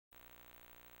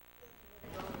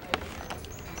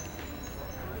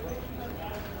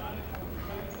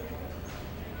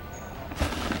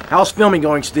How's filming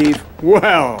going, Steve?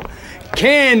 Well,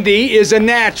 Candy is a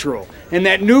natural. And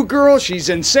that new girl, she's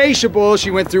insatiable. She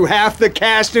went through half the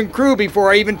cast and crew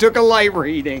before I even took a light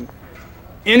reading.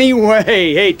 Anyway,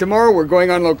 hey, tomorrow we're going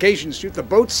on location to shoot the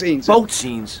boat scenes. Boat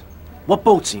scenes? What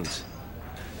boat scenes?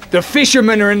 The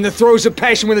fishermen are in the throes of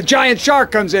passion when the giant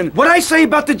shark comes in. What'd I say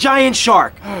about the giant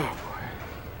shark?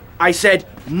 I said,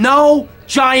 no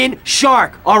giant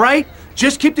shark, all right?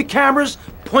 Just keep the cameras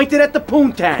pointed at the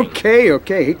poontang.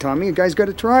 Okay. Hey, Tommy, you guys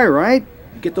gotta try, right?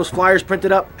 You get those flyers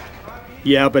printed up?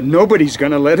 Yeah, but nobody's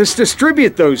gonna let us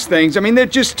distribute those things. I mean, they're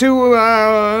just too,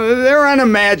 they're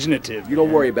unimaginative. You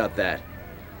don't worry about that.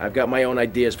 I've got my own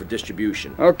ideas for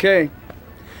distribution. Okay.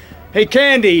 Hey,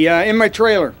 Candy, in my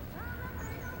trailer.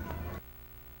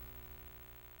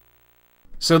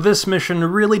 So this mission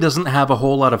really doesn't have a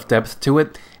whole lot of depth to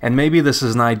it, and maybe this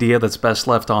is an idea that's best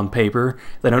left on paper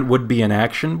than it would be in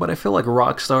action, but I feel like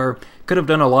Rockstar could have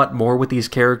done a lot more with these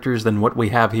characters than what we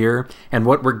have here, and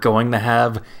what we're going to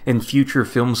have in future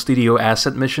film studio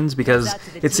asset missions, because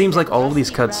it seems like all of these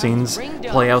cutscenes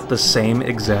play out the same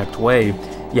exact way.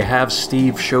 You have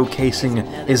Steve showcasing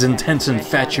his intense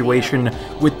infatuation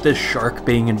with the shark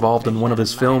being involved in one of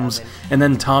his films, and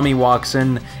then Tommy walks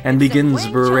in and begins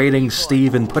berating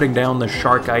Steve and putting down the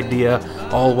shark idea,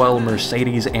 all while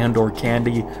Mercedes and/or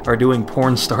Candy are doing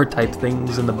porn star type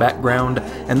things in the background,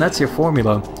 and that's your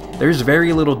formula. There's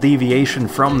very little deviation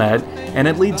from that, and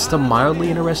it leads to mildly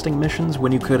interesting missions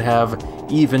when you could have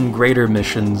even greater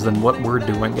missions than what we're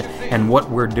doing. And what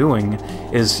we're doing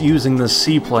is using the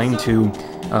seaplane to,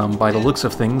 by the looks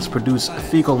of things, produce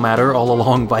fecal matter all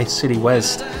along Vice City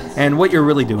West. And what you're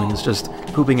really doing is just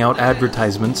pooping out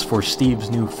advertisements for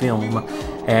Steve's new film.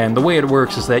 And the way it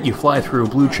works is that you fly through a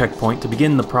blue checkpoint to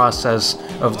begin the process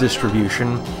of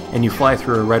distribution, and you fly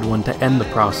through a red one to end the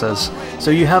process.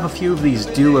 So you have a few of these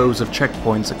duos of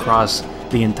checkpoints across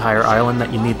the entire island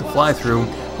that you need to fly through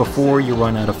before you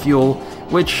run out of fuel,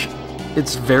 which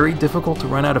it's very difficult to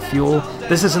run out of fuel.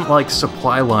 This isn't like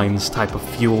supply lines type of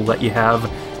fuel that you have,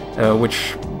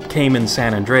 which came in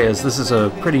San Andreas. This is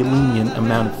a pretty lenient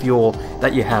amount of fuel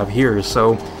that you have here,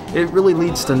 so it really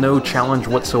leads to no challenge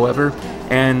whatsoever.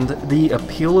 And the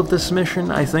appeal of this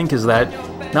mission, I think, is that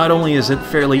not only is it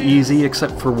fairly easy,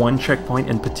 except for one checkpoint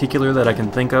in particular that I can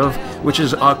think of, which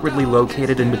is awkwardly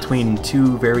located in between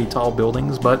two very tall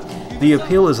buildings, but the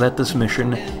appeal is that this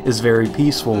mission is very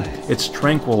peaceful, it's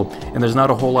tranquil, and there's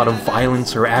not a whole lot of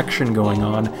violence or action going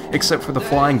on, except for the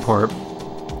flying part.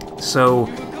 So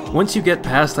once you get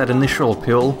past that initial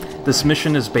appeal, this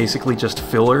mission is basically just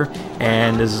filler,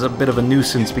 and is a bit of a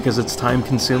nuisance because it's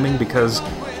time-consuming, because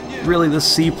really this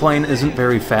seaplane isn't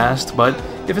very fast, but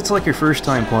if it's like your first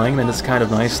time playing, then it's kind of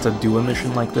nice to do a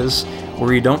mission like this,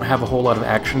 where you don't have a whole lot of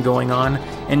action going on,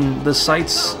 and the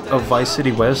sights of Vice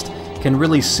City West can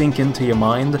really sink into your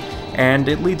mind, and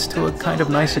it leads to a kind of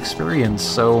nice experience.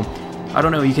 So, I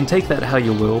don't know, you can take that how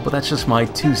you will, but that's just my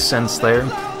 2 cents there.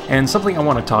 And something I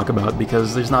want to talk about,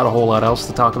 because there's not a whole lot else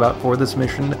to talk about for this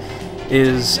mission,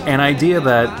 is an idea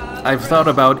that I've thought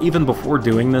about even before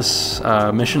doing this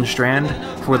mission strand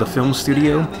for the film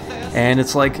studio, and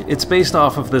it's like, it's based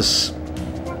off of this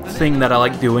thing that I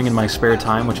like doing in my spare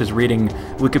time, which is reading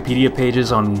Wikipedia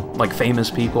pages on like famous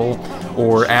people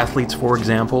or athletes, for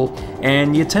example,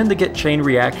 and you tend to get chain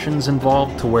reactions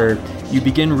involved to where you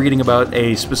begin reading about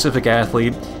a specific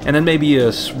athlete, and then maybe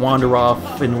you wander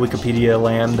off in Wikipedia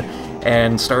land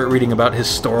and start reading about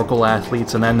historical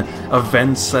athletes, and then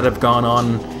events that have gone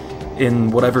on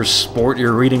in whatever sport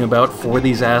you're reading about for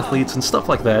these athletes and stuff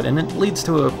like that, and it leads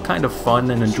to a kind of fun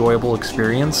and enjoyable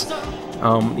experience,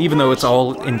 even though it's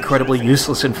all incredibly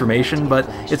useless information, but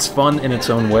it's fun in its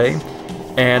own way.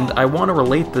 And I want to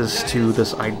relate this to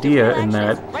this idea in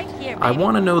that I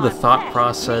want to know the thought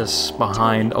process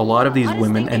behind a lot of these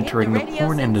women entering the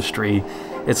porn industry.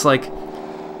 It's like,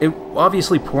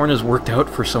 obviously porn has worked out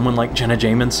for someone like Jenna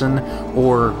Jameson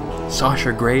or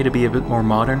Sasha Grey, to be a bit more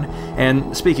modern.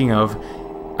 And speaking of,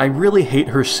 I really hate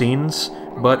her scenes,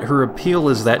 but her appeal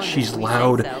is that she's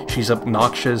loud, she's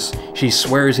obnoxious, she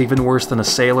swears even worse than a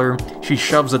sailor, she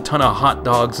shoves a ton of hot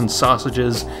dogs and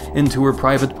sausages into her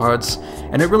private parts,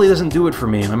 and it really doesn't do it for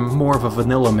me. I'm more of a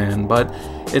vanilla man, but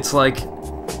it's like,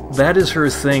 that is her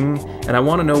thing, and I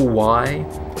want to know why,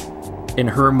 in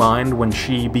her mind, when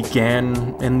she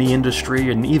began in the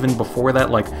industry, and even before that,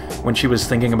 like when she was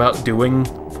thinking about doing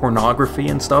pornography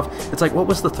and stuff, it's like, what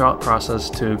was the thought process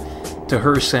to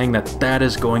her saying that that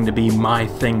is going to be my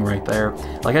thing right there?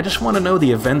 Like, I just want to know the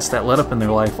events that led up in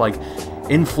their life, like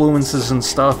influences and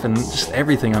stuff, and just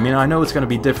everything. I mean, I know it's going to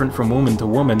be different from woman to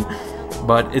woman,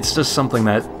 but it's just something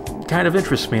that kind of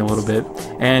interests me a little bit,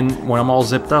 and when I'm all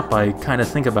zipped up, I kind of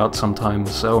think about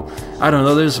sometimes. So I don't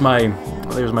know. There's my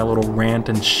little rant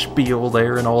and spiel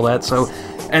there and all that. So,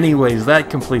 anyways, that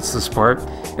completes this part.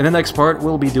 In the next part,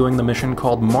 we'll be doing the mission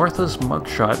called Martha's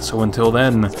Mugshot. So until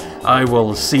then, I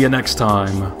will see you next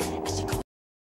time.